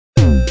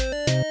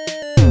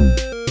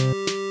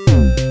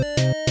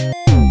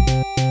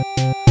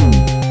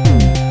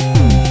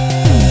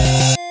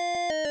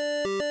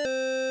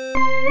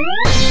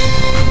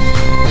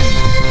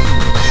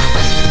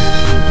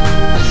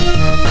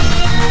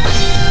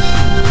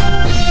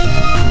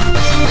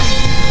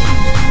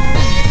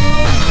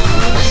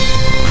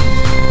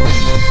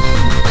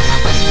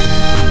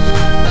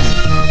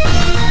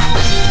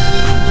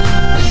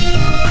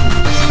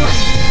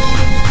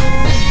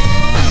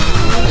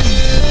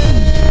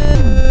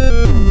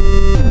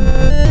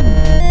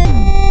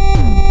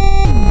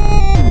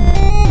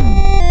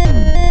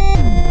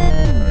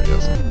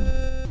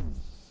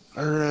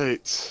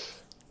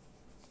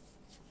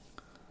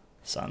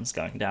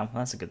going down.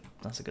 That's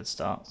a good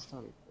start.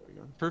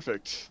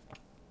 Perfect.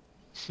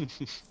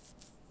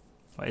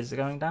 Wait, is it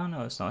going down?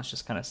 No, it's not. It's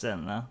just kind of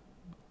sitting there.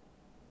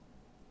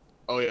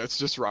 Oh yeah, it's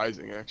just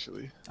rising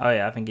actually. Oh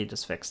yeah, I think he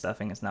just fixed it. I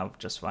think it's now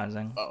just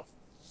rising. Oh,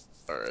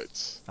 all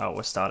right. Oh,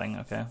 we're starting.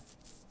 Okay.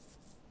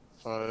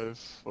 5,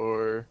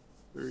 4,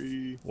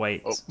 3.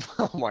 Wait. Oh,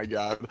 oh my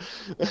God.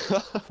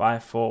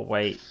 5, 4.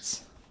 Wait.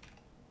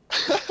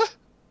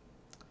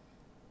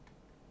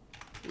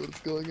 What's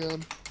going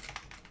on?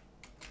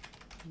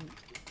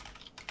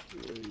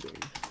 Waiting.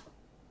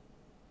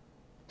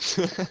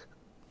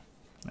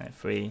 Right,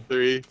 3.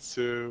 3,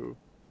 2.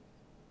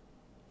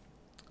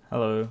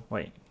 Hello.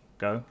 Wait.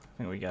 Go. I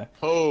think we go.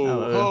 Ho,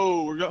 Hello.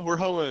 ho, we're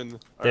hoeing.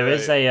 There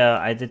is right.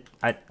 a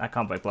I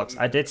can't break blocks.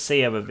 I did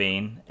see a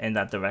ravine in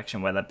that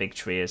direction where that big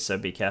tree is, so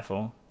be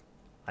careful.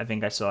 I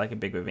think I saw like a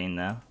big ravine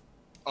there.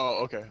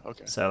 Oh, okay,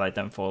 okay. So like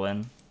don't fall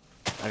in.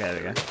 Okay, there we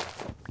go.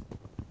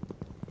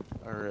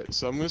 Alright,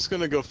 so I'm just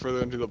gonna go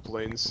further into the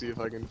plains, see if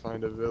I can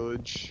find a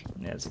village.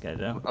 Yeah, it's a good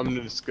idea. I'm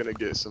just gonna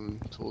get some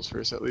tools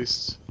first at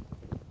least.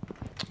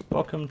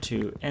 Welcome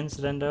to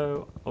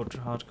Incedendo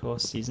Ultra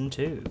Hardcore Season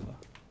 2.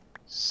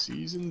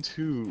 Season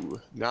 2.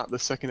 Not the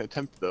second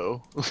attempt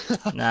though.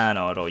 Nah,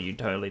 not at all. You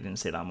totally didn't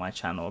see that on my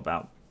channel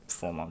about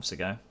 4 months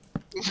ago.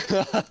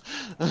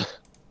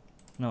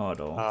 Not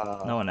at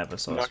all. No one ever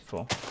saw us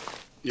before.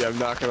 Yeah, I'm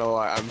not gonna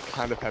lie. I'm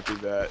kind of happy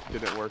that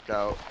didn't work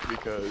out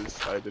because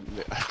I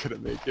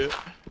couldn't make it.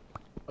 I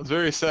was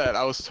very sad.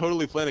 I was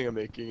totally planning on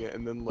making it,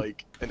 and then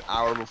like an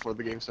hour before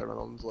the game started, I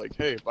was like,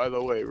 "Hey, by the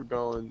way, we're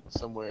going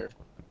somewhere."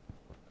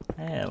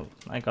 Hey,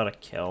 I got a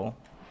kill.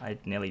 I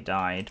nearly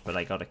died, but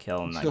I got a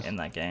kill in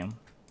that game.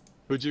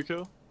 Who'd you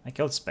kill? I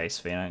killed Space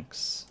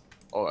Phoenix.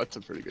 Oh, that's a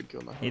pretty good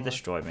kill. He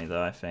destroyed me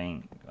though. I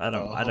think. I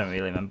don't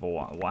really remember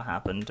what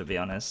happened, to be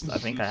honest. I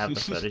think I have the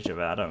footage of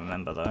it. I don't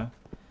remember though.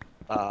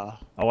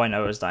 All I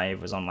know is that I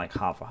was on like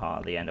half a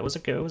heart at the end. It was a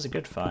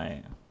good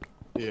fight.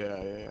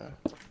 Yeah.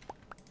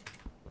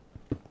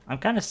 I'm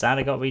kind of sad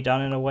it got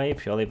redone in a way,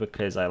 purely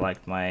because I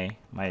liked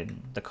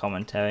the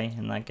commentary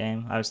in that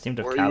game. I was teamed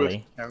with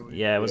Callie.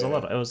 Yeah, it was a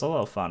lot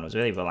of fun. It was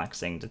really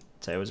relaxing.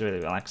 It was really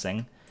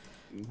relaxing.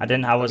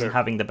 I wasn't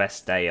having the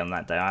best day on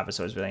that day either,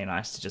 so it was really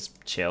nice to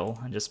just chill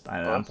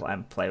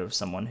and play with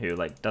someone who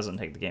like doesn't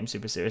take the game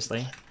super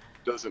seriously.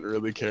 Doesn't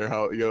really care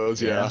how it goes.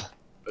 Yeah.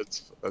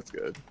 That's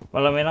good.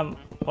 Well, I mean,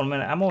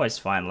 I'm always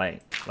fine.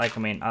 Like I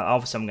mean,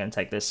 obviously I'm gonna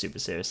take this super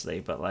seriously,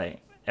 but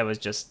like it was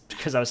just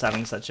because I was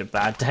having such a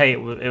bad day.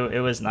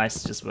 It was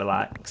nice to just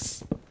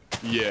relax.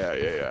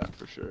 Yeah,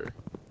 for sure.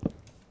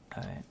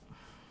 Alright.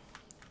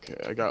 Okay,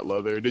 I got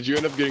leather. Did you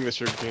end up getting the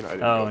sugarcane? I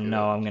didn't. Oh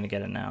no, I'm gonna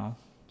get it now.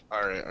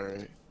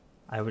 Alright.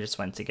 I just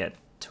went to get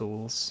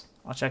tools.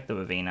 I'll check the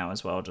ravine out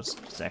as well, just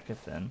to check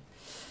if there's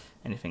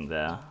anything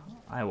there.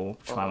 I will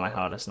try my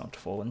hardest not to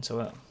fall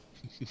into it.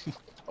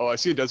 Oh, I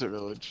see a desert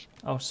village.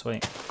 Oh,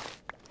 sweet.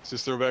 It's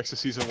just throwbacks to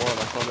season 1. I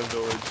found a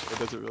village, a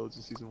desert village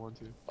in season 1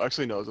 too.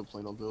 Actually, no, it's a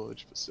plain old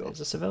village, but still. Is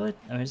this a village?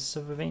 Oh, is this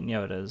a ravine?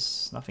 Yeah, it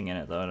is. Nothing in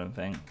it though, I don't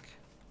think.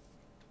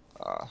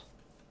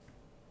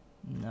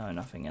 No,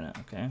 nothing in it.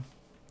 Okay.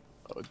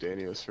 Oh,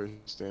 Daniel's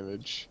first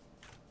damage.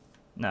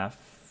 Nah.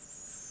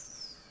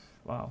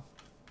 Wow.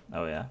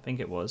 Oh yeah, I think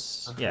it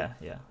was. Yeah,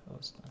 it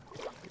was.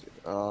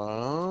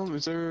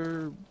 Is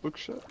there a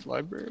bookshop,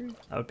 library?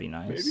 That would be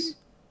nice. Maybe.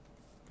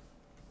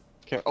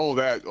 Oh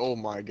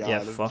my God.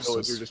 Yeah, the Frost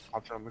villager just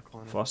popped around the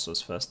corner. Frost was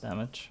first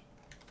damage.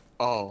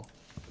 Oh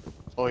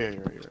yeah,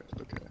 you're right.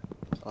 Okay.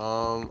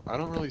 I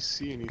don't really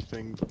see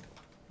anything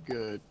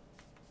good.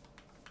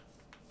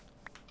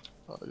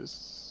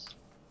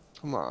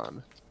 Come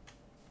on.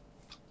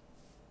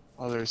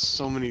 Oh, there's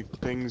so many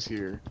things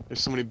here.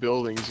 There's so many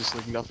buildings, just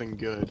like nothing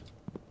good.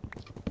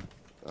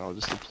 Oh,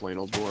 just a plain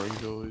old boring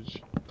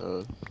village.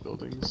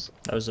 Buildings.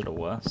 Those are the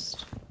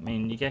worst. I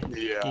mean, you get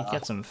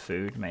some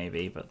food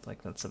maybe, but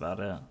like that's about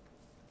it.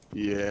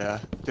 Yeah.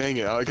 Dang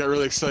it! I got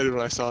really excited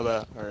when I saw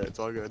that. All right, it's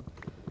all good.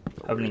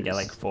 Hoping to get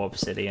like 4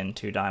 obsidian,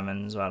 2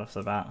 diamonds right off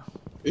the bat.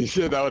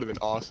 Yeah, that would have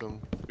been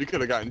awesome. We could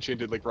have gotten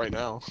enchanted like right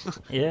now.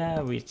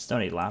 Yeah, we still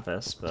need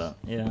lapis, but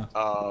yeah.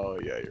 Oh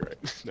yeah, you're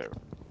right. Never.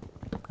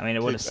 I mean,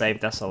 it would have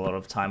saved us a lot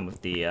of time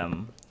with the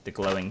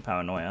glowing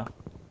paranoia.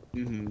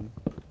 Mm-hmm.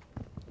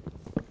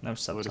 No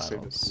subtitles. Would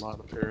have saved us a lot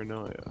of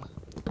paranoia.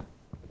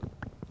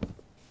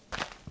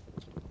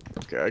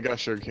 Okay, I got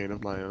sugarcane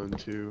of my own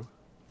too.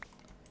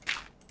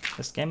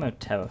 This game mode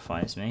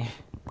terrifies me.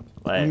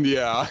 Like,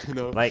 yeah, I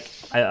know. Like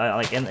I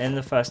like in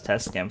the first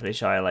test game, pretty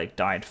sure I like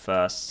died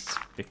first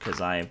because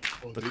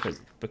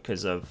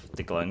because of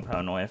the glowing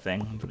paranoia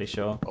thing. I'm pretty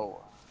sure.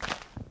 Oh.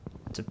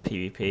 To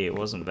PvP, it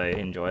wasn't very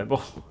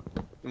enjoyable.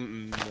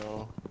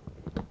 No.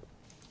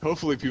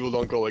 Hopefully people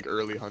don't go like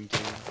early hunting.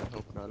 I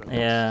hope not.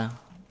 Yeah.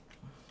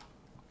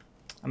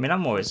 I mean,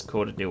 I'm always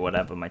cool to do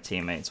whatever my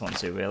teammates want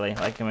to, really.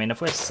 Like, I mean, if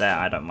we're set,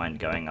 I don't mind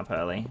going up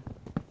early.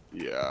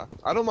 Yeah.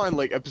 I don't mind,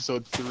 like,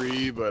 episode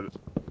 3, but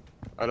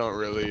I don't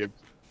really...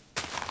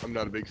 I'm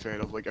not a big fan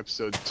of, like,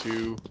 episode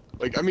 2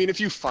 Like, I mean, if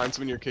you find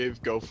some in your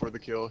cave, go for the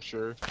kill,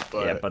 sure.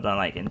 But yeah, but don't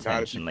like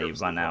intentionally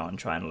run out and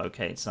try and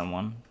locate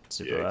someone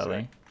super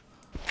early.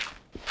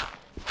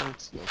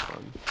 That's no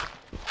fun.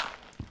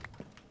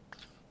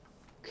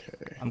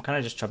 Okay. I'm kind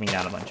of just chopping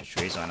down a bunch of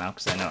trees right now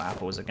because I know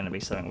apples are going to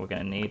be something we're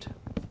going to need.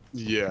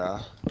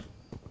 Yeah.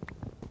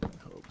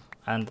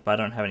 But I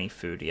don't have any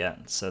food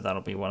yet, so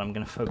that'll be what I'm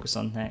going to focus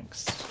on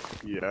next.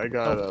 Yeah, I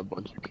got a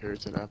bunch of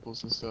carrots and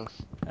apples and stuff.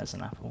 There's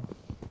an apple.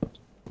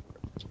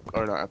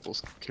 Or not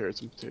apples,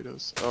 carrots and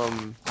potatoes. Well,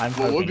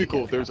 what would be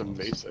cool if there's a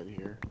mesa in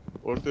here?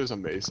 What if there's a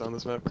mesa on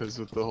this map? Because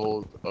with the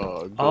whole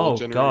gold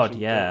generation god,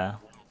 yeah.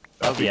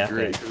 That'd be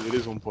great, because it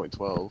is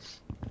 1.12.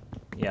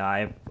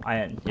 Yeah,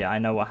 I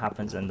know what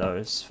happens in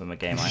those from a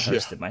game I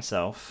hosted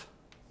myself.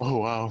 Oh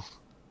wow.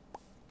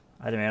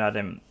 I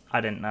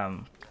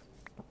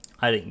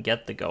didn't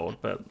get the gold,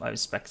 but I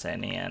was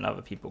spectating and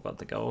other people got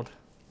the gold.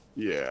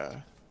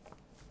 Yeah.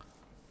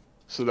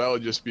 So that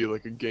would just be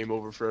like a game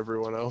over for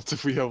everyone else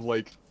if we have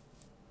like.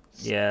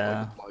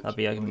 Yeah, that'd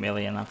be like a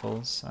million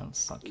apples. I'll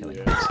start killing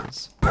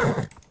horses.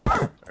 Alright,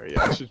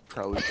 yeah, I should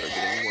probably start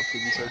getting more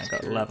food besides I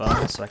got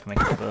leather, so I can make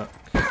a book.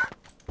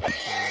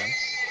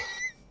 Nice.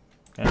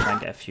 I'm gonna try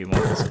and get a few more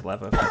bits of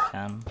leather if I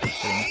can.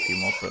 Getting a few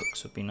more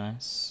books would be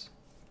nice.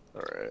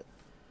 Alright.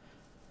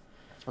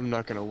 I'm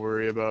not gonna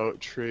worry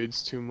about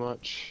trades too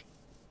much.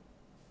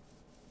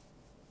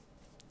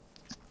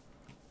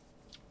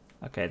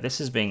 Okay, this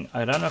is being...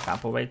 I don't know if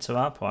apple rates are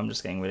up or I'm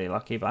just getting really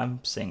lucky, but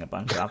I'm seeing a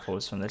bunch of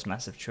apples from this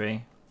massive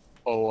tree.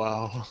 Oh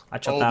wow. I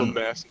chopped down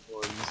the massive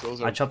ones. Those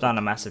are I chopped down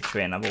a massive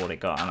tree and I've already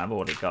got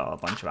a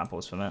bunch of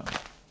apples from it.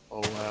 Oh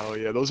wow,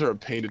 yeah, those are a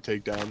pain to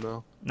take down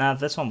though. Nah,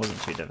 this one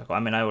wasn't too difficult. I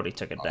mean, I already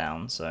took it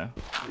down, so...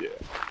 Yeah.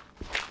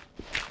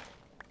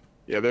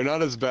 Yeah, they're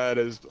not as bad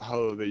as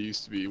how they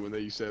used to be when they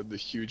used to have the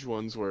huge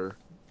ones where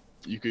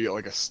you could get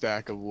like a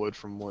stack of wood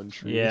from one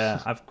tree.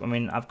 Yeah,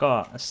 I've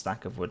got a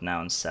stack of wood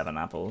now and 7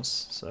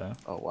 apples, so...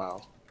 Oh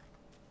wow.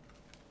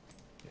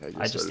 Yeah,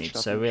 I just need...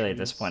 So really, at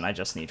this point, I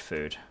just need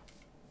food.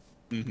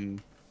 Mm-hmm.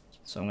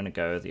 So I'm gonna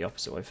go the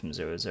opposite way from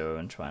 00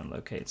 and try and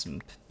locate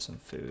some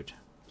food.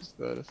 Is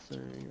that a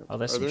thing? Oh,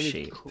 there's some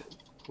sheep.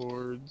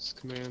 Chords,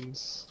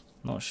 commands?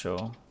 Not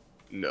sure.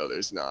 No,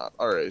 there's not.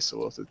 Alright, so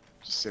we'll have to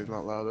just say them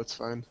out loud, that's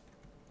fine.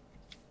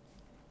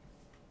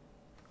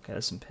 Okay,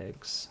 there's some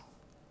pigs.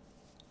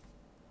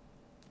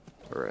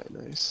 Alright,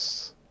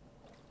 nice.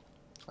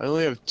 I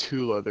only have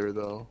 2 leather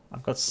though.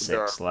 I've got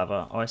 6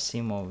 leather. Oh, I see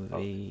more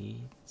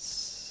reeds.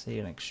 See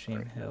an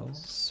Extreme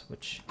Hills,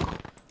 which...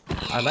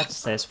 I'd like to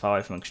stay as far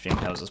away from Extreme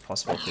Hills as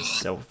possible because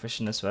silverfish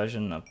in this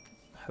version are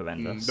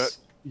horrendous.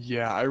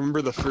 Yeah, I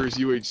remember the first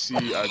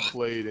UHC I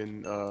played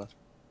in,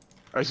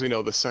 actually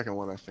no, the second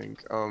one I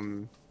think.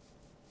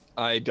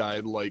 I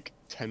died like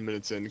 10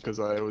 minutes in because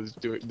I was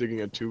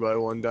digging a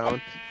 2x1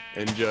 down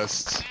and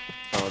just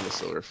found a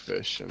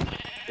silverfish, and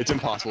it's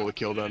impossible to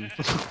kill them.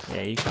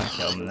 Yeah, you can't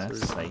kill them in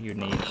this. Like, you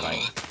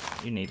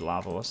need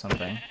lava or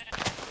something.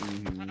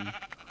 Mm-hmm.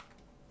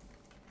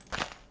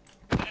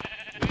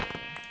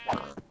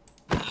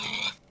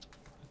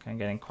 Okay, I'm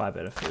getting quite a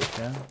bit of food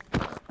here.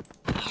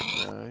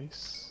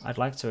 Nice. I'd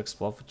like to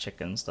explore for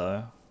chickens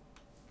though.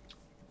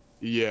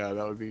 Yeah,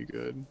 that would be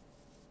good.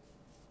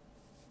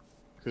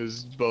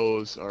 Because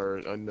bows are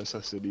a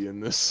necessity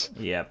in this.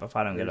 Yeah, but if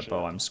I don't get a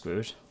bow, I'm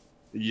screwed.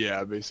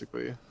 Yeah,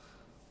 basically.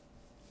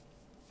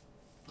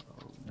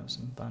 There's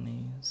some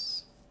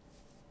bunnies.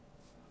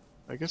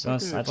 I guess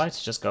I'd like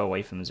to just go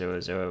away from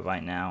 00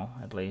 right now,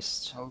 at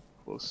least. How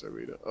close are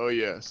we to... Oh,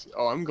 yes.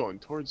 Oh, I'm going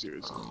towards 00.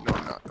 No,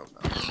 I'm not. No,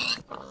 I'm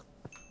not.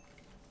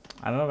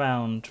 I'm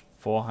around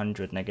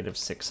 400, negative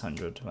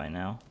 600 right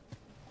now.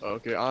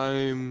 Okay,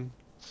 I'm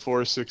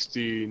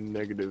 460,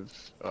 negative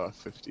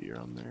 50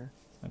 around there.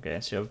 Okay,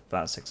 so you're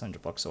about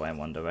 600 blocks away in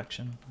one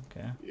direction.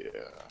 Okay. Yeah.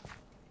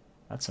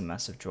 That's a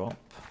massive drop.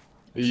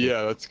 Actually,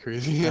 yeah, that's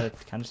crazy. I'm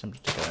kind of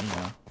tempted to go in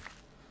there.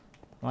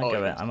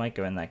 I might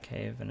go in that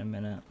cave in a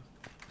minute.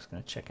 Just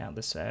gonna check out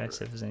this area,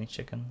 see if there's any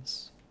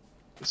chickens.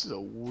 This is a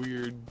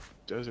weird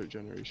desert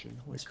generation.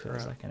 Holy This crap.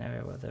 feels like an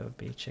area where there would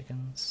be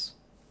chickens.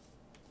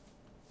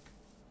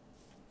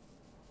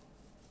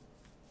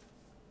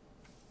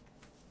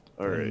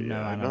 Alright, No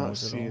yeah, I'm not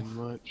animals at all. seeing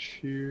much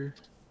here.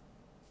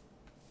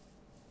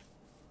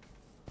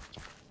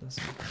 There's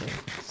some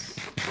pigs.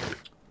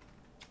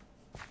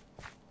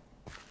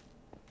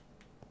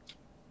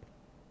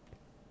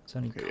 Is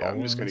there any Okay, yeah, I'm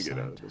coal just on gonna this get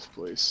out side? of this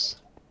place.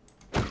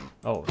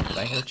 Oh, did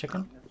I hear a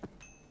chicken?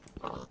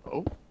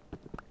 Oh.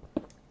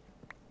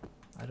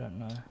 I don't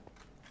know.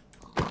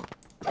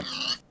 Okay,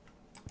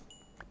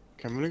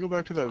 I'm gonna go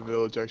back to that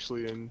village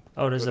actually and...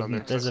 Oh, there's put on there,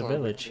 'cause I a saw it.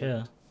 village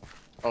here.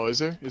 Oh, is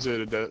there? Is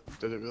it a desert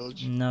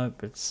village?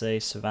 Nope, it's a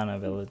savannah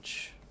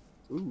village.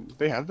 Ooh,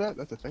 they have that?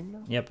 That's a thing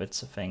now? Yep,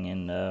 it's a thing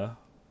in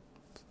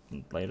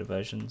later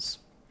versions.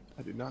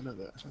 I did not know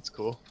that. That's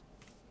cool.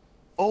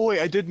 Oh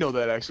wait, I did know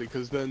that actually,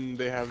 because then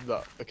they have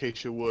the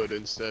acacia wood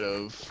instead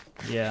of...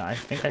 Yeah, I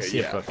think I Okay, see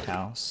yeah. a book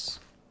house.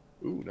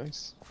 Ooh,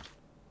 nice.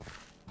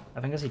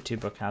 I think I see 2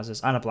 book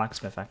houses and a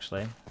blacksmith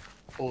actually.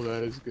 Oh,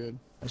 that is good.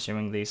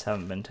 Assuming these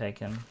haven't been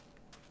taken.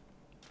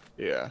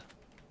 Yeah.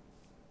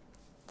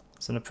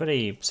 It's in a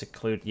pretty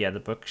secluded. Yeah,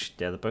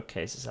 the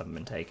bookcases haven't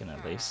been taken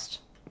at least.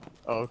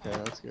 Oh, okay,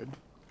 that's good.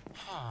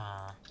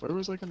 Where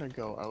was I gonna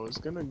go? I was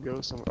gonna go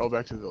somewhere. Oh,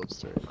 back to the village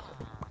story.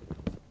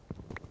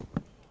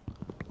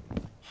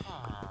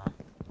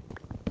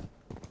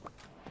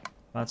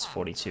 That's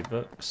 42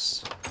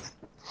 books.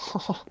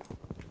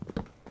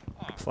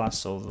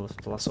 Plus all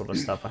the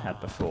stuff I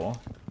had before.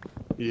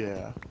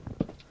 Yeah.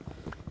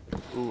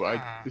 Ooh,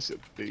 this is a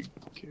big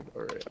kid.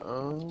 Alright,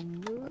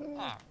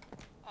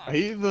 I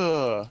hate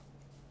the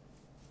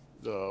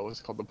what's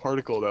it called? The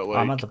particle that like.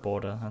 I'm at the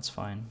border. That's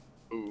fine.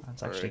 Ooh,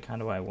 That's actually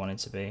kind of where I want it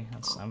to be.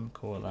 I'm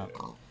cool with that.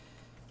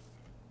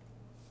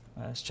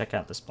 Let's check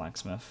out this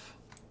blacksmith.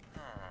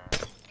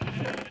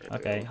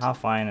 Okay,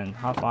 half iron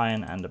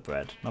and a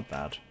bread. Not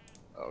bad.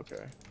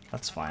 Okay.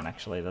 That's fine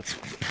actually. That's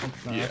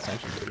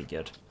actually pretty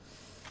good.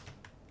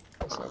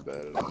 That's not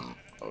bad at all.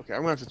 Okay,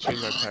 I'm gonna have to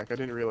change my pack. I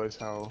didn't realize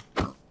how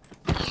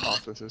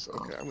off this is.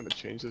 Okay, I'm gonna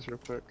change this real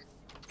quick.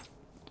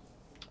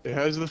 It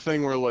has the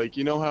thing where like,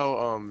 you know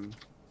how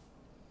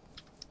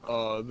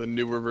the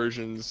newer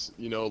versions,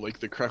 you know, like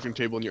the crafting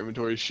table in your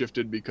inventory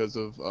shifted because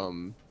of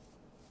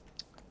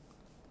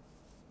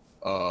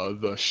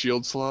the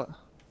shield slot?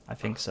 I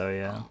think so,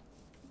 yeah.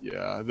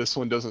 Yeah, this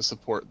one doesn't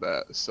support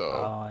that, so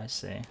Oh, I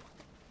see.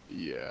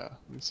 yeah.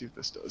 Let me see if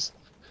this does.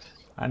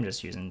 I'm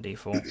just using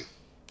default.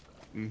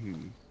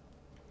 Mm-hmm.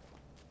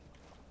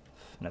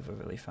 Never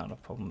really found a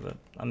problem with it.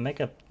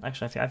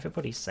 Actually, I feel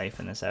pretty safe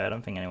in this area. I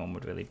don't think anyone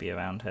would really be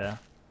around here.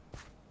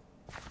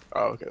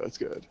 Oh, okay, that's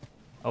good.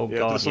 Oh Yeah,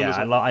 god, yeah,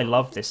 I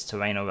love this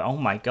terrain over. Oh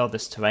my god,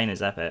 this terrain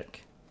is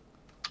epic.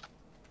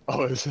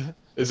 Oh, is it?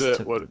 Is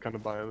it what kind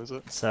of biome is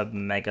it? It's a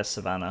mega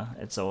savanna.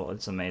 It's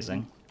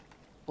amazing.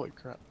 Holy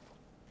crap!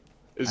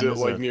 Is it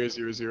like near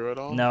 0 at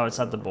all? No, it's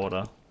at the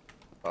border.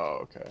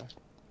 Oh, okay.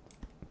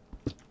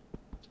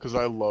 Because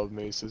I love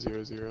Mesa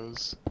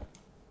 00s.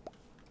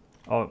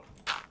 Oh,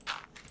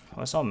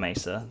 it's not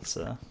Mesa. It's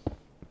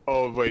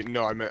Oh wait,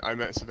 no, I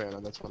meant Savannah.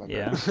 That's what I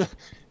meant. Yeah.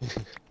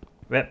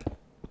 Rip.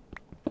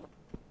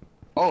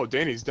 Oh,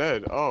 Danny's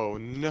dead. Oh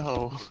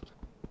no.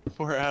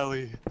 Poor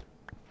Allie.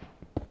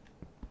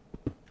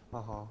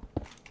 Uh-huh.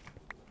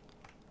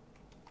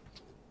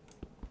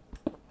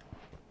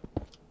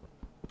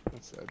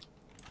 That's sad.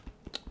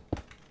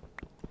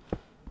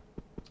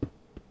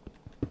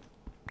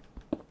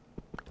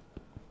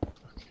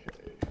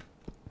 Okay.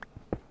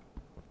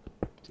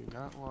 Do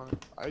not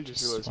want. I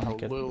just realized how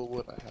little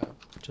wood I have.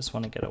 Just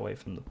want to get away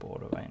from the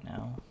border right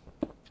now.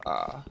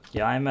 Ah.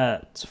 Yeah, I'm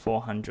at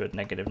 400,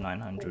 negative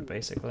 900,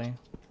 basically.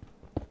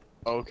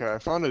 Okay, I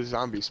found a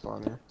zombie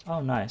spawner.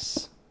 Oh,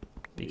 nice.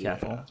 Be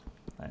careful.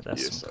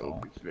 That's yes, I will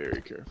be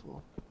very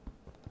careful.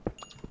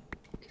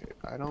 Okay,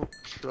 I don't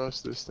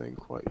trust this thing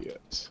quite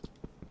yet.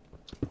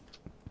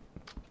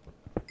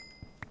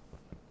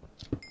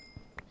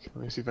 Okay,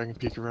 let me see if I can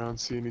peek around,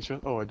 see any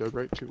chest. Oh, I dug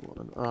right to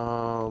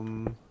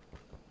one.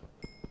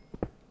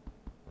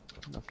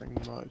 Nothing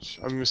much.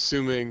 I'm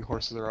assuming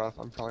horses are off.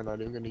 I'm probably not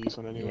even going to use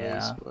one anyways.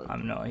 Yeah, but...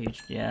 I'm not a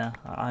huge. Yeah,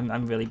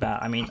 I'm really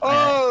bad. I mean.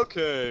 Oh,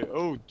 okay.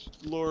 Oh,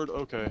 Lord.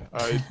 Okay,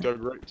 I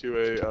dug right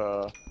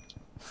to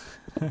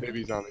a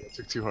baby zombie. It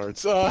took 2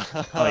 hearts. Oh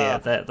yeah,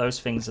 those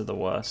things are the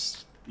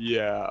worst.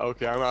 Yeah.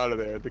 Okay, I'm out of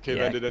there. The cave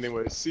ended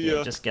anyway. See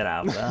ya. Just get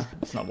out of there.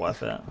 It's not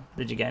worth it.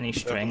 Did you get any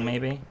string,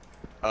 maybe?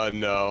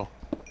 No.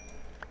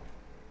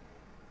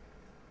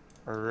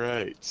 All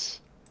right.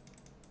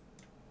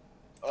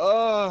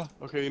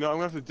 Okay, you know, I'm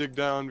gonna have to dig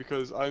down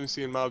because I'm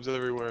seeing mobs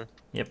everywhere.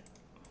 Yep.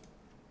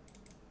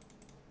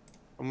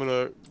 I'm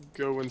gonna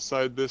go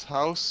inside this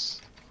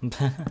house.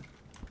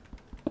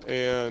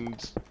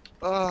 And,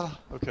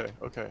 okay.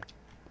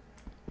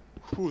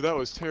 Whew, that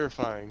was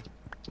terrifying.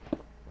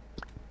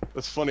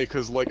 That's funny,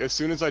 because, like, as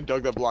soon as I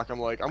dug that block, I'm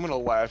like, I'm gonna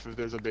laugh if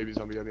there's a baby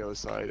zombie on the other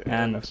side.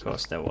 And of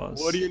course there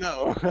was. What do you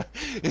know?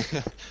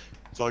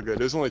 It's all good.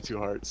 There's only 2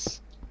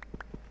 hearts.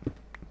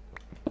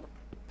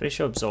 Pretty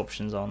sure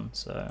absorption's on,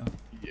 so...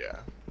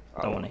 Yeah.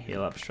 Don't want to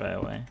heal up straight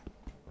away.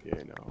 Yeah,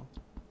 I know.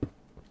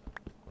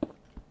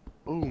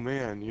 Oh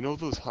man, you know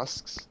those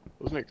husks?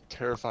 Those make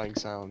terrifying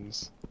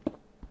sounds.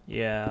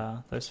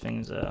 Yeah, those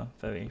things are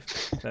very,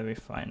 very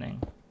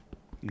frightening.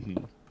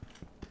 Mm-hmm.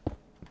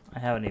 I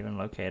haven't even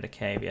located a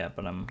cave yet,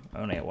 but I'm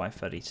only at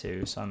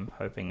Y32, so I'm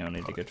hoping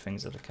only the good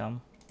things are to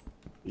come.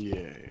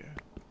 Yeah.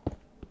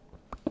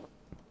 Okay,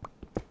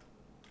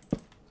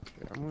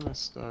 I'm gonna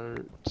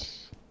start...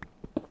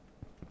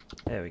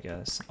 There we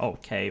go. Oh,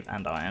 cave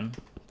and iron.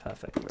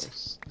 Perfect.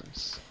 Nice.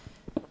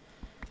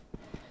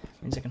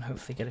 Means I can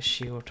hopefully get a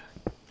shield.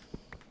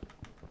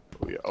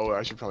 Oh yeah. Oh,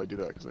 I should probably do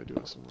that because I do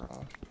have some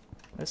raw.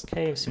 This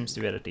cave seems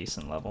to be at a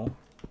decent level.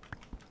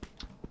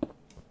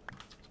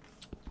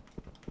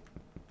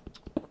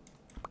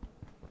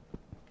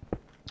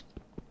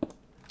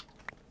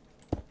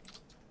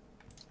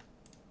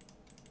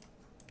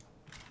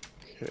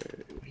 Okay,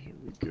 here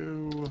we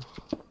go.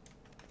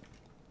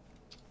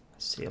 I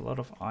see a lot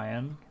of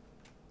iron.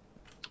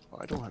 Oh,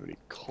 I don't have any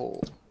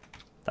coal.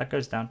 That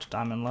goes down to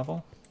diamond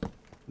level.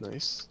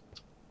 Nice.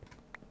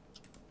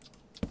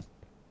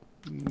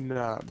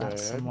 Not bad.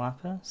 That's some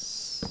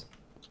lapis.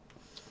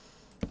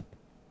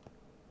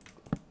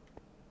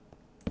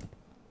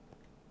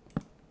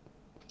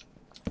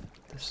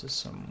 This is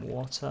some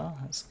water.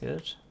 That's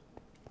good.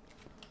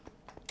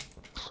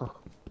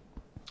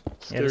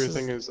 Scary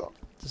thing is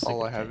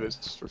all I have is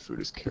for food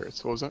is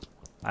carrots. What was that?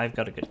 I've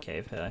got a good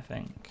cave here, I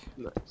think.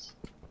 Nice.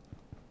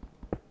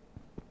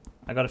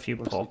 I got a few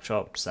pork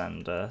chops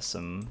and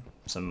some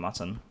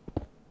mutton.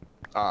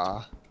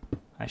 Ah.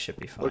 I should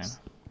be fine.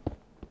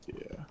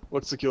 Yeah.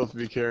 What's the kill to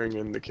be carrying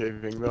in the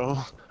caving though?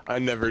 I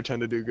never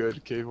tend to do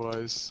good cave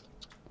wise.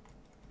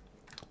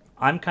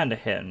 I'm kind of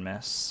hit and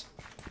miss.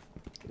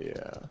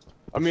 Yeah.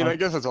 I mean, I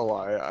guess that's a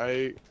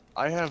lie.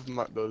 I have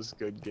those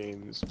good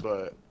games,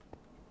 but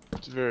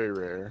it's very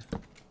rare.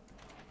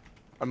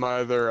 I'm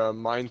either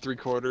mine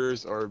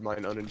 3/4 or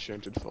mine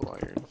unenchanted full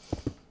iron.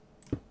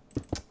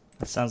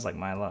 That sounds like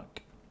my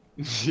luck.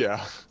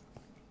 Yeah.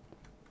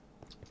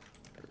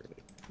 Alright,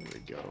 here we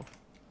go.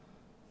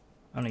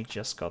 Only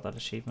just got that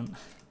achievement.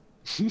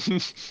 I'm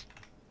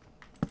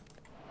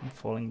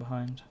falling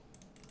behind.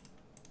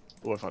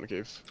 Oh, I found a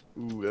cave.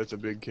 Ooh, that's a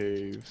big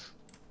cave.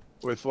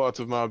 With lots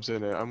of mobs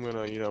in it. I'm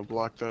gonna,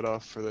 block that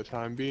off for the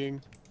time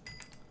being.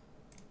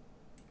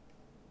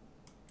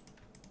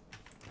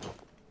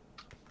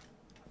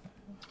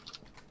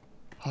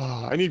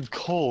 Oh, I need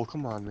coal.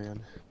 Come on, man.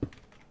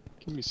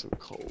 Give me some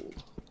coal.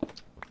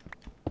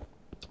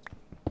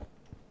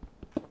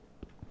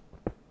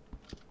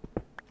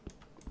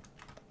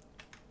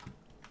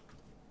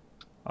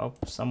 Oh,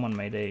 someone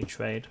made a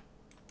trade.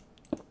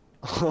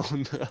 Oh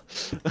no.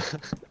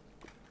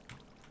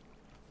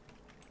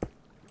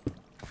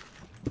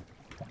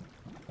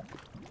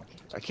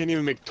 I can't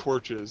even make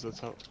torches. That's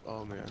how.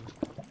 Oh man.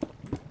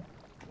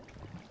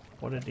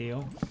 What a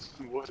deal.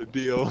 What a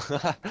deal.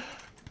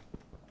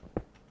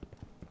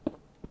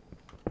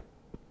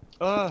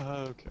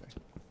 Okay.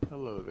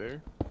 Hello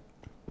there.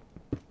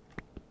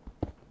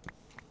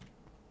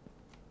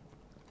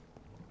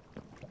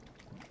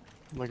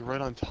 I'm like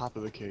right on top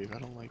of the cave. I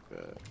don't like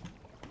that.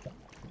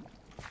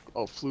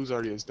 Oh, Flu's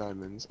already has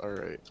diamonds.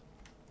 Alright.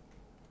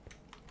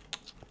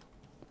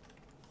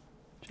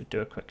 Should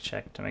do a quick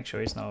check to make sure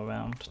he's not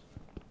around.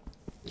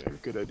 Yeah,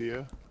 good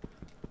idea.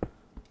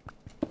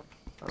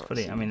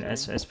 I mean,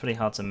 it's pretty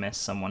hard to miss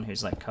someone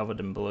who's like covered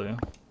in blue.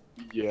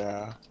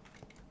 Yeah.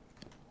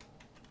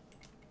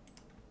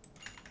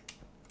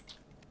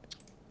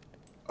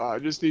 I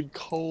just need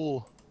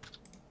coal.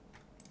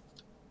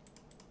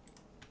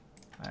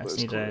 I just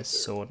need a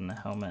sword and a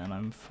helmet and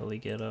I'm fully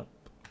geared up.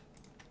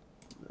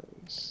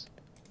 Nice.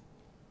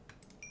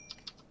 I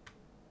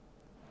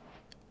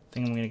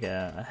think I'm gonna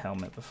get a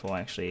helmet before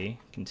I actually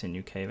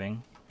continue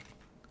caving.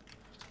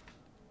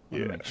 I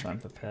want to make sure I'm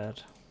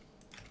prepared.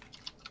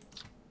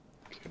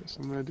 Okay,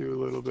 so I'm gonna do a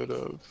little bit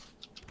of...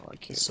 Oh, I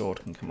can't. The sword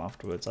can come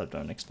afterwards. I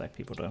don't expect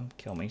people to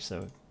kill me,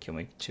 so kill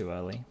me too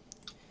early.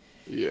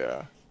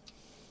 Yeah.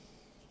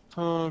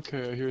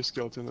 Okay, I hear a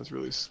skeleton. That's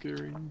really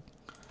scary.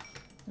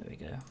 There we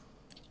go.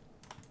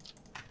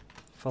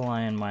 Full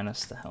iron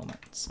minus the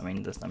helmets. I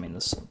mean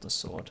the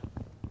sword.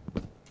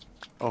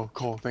 Oh,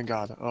 cool! Thank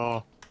God.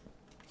 Oh.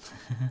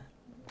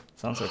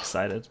 Sounds so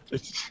excited.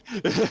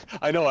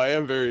 I know. I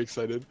am very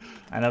excited.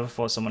 I never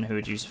thought someone who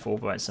would use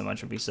Fulbright so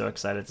much would be so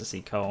excited to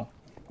see coal.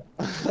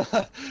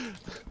 I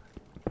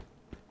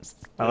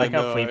like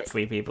how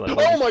three people are.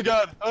 Oh my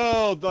God!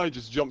 Oh, I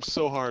just jumped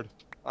so hard.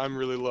 I'm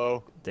really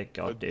low. Dear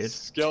God, dude.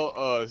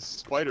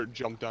 Spider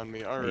jumped on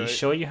me. Alright. Are you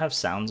sure you have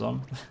sounds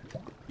on?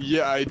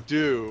 Yeah, I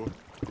do.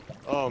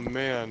 Oh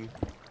man.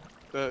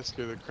 That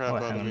scared the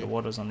crap out of me. The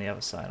water's on the other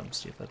side. I'm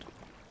stupid.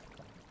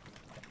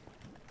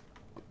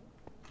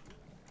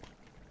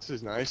 This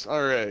is nice.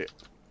 Alright.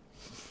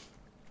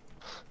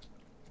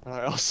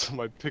 Also,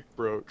 my pick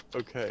broke.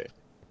 Okay.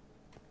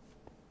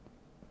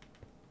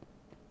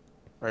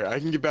 Alright, I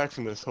can get back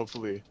from this,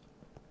 hopefully.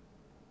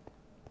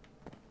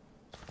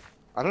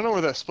 I don't know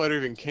where that spider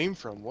even came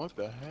from. What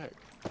the heck?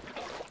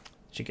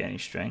 Did you get any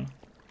string?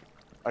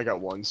 I got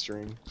 1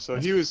 string. So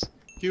he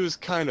was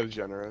kind of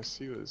generous.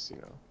 He was,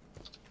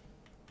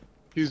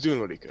 he was doing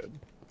what he could.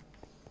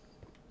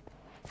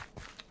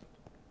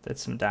 Did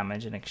some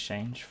damage in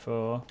exchange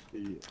for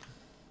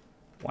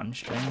 1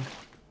 string.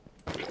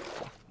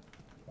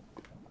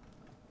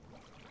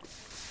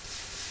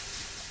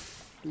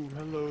 Ooh,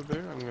 hello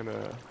there. I'm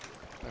gonna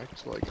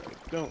act like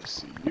I don't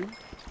see you.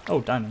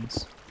 Oh,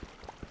 diamonds.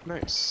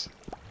 Nice.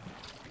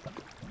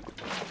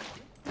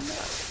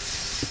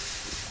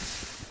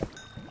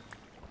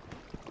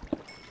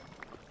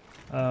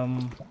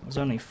 There's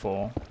only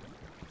 4.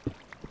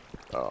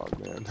 Oh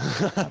man.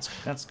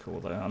 that's cool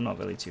though. I'm not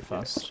really too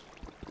fast.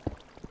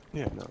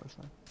 Yeah, no, that's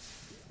fine.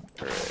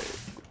 Alright.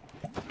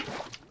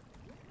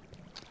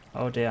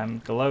 Oh dear, I'm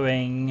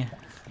glowing.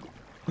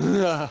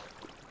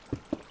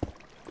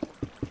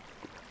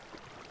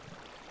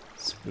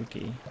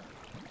 Spooky.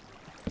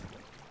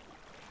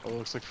 Oh,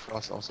 looks like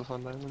Frost also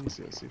found diamonds.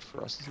 Yeah, see,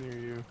 Frost is near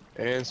you.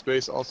 And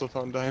Space also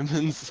found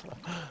diamonds.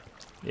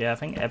 Yeah, I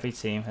think every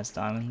team has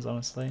diamonds,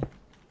 honestly.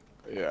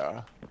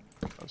 Yeah,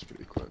 that was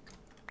pretty quick.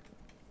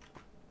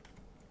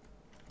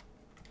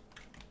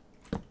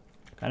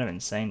 Kind of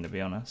insane, to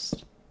be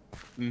honest.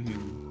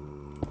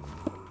 Mm-hmm.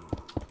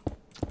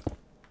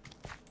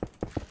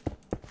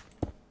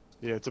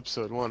 Yeah, it's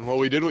episode 1. Well,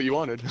 we did what you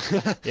wanted.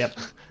 Yep.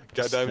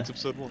 Goddamn, it's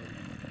episode 1.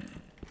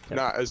 Yep.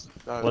 Not as.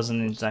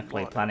 Wasn't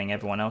exactly planning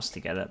everyone else to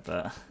get it,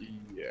 but.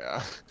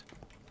 Yeah.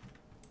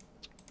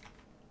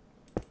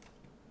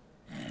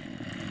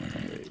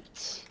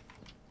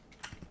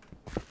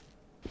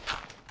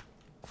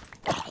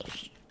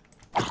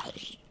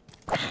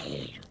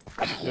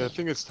 Yeah, I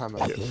think it's time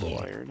I get full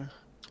iron.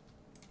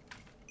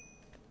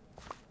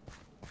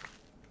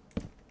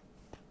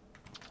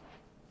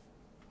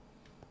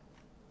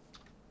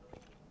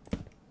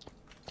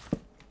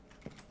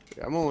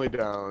 Yeah, I'm only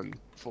down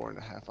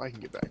 4.5. I can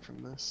get back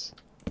from this.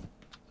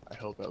 I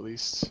hope at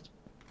least.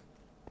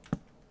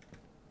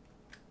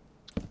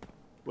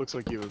 Looks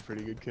like you have a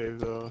pretty good cave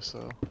though,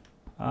 so.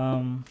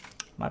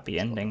 Might be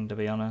ending, to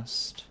be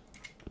honest.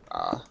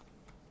 Ah.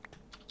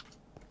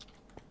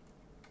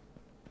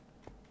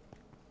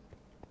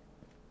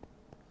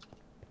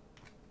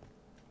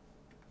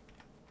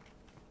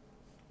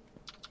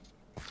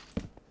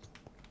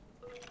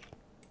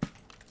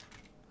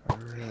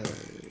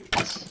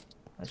 Alright.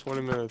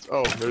 20 minutes.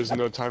 Oh, there's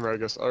no timer, I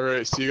guess.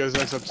 Alright, see you guys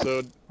next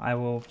episode. I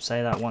will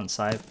say that once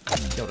I've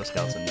killed a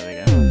skeleton. There we go.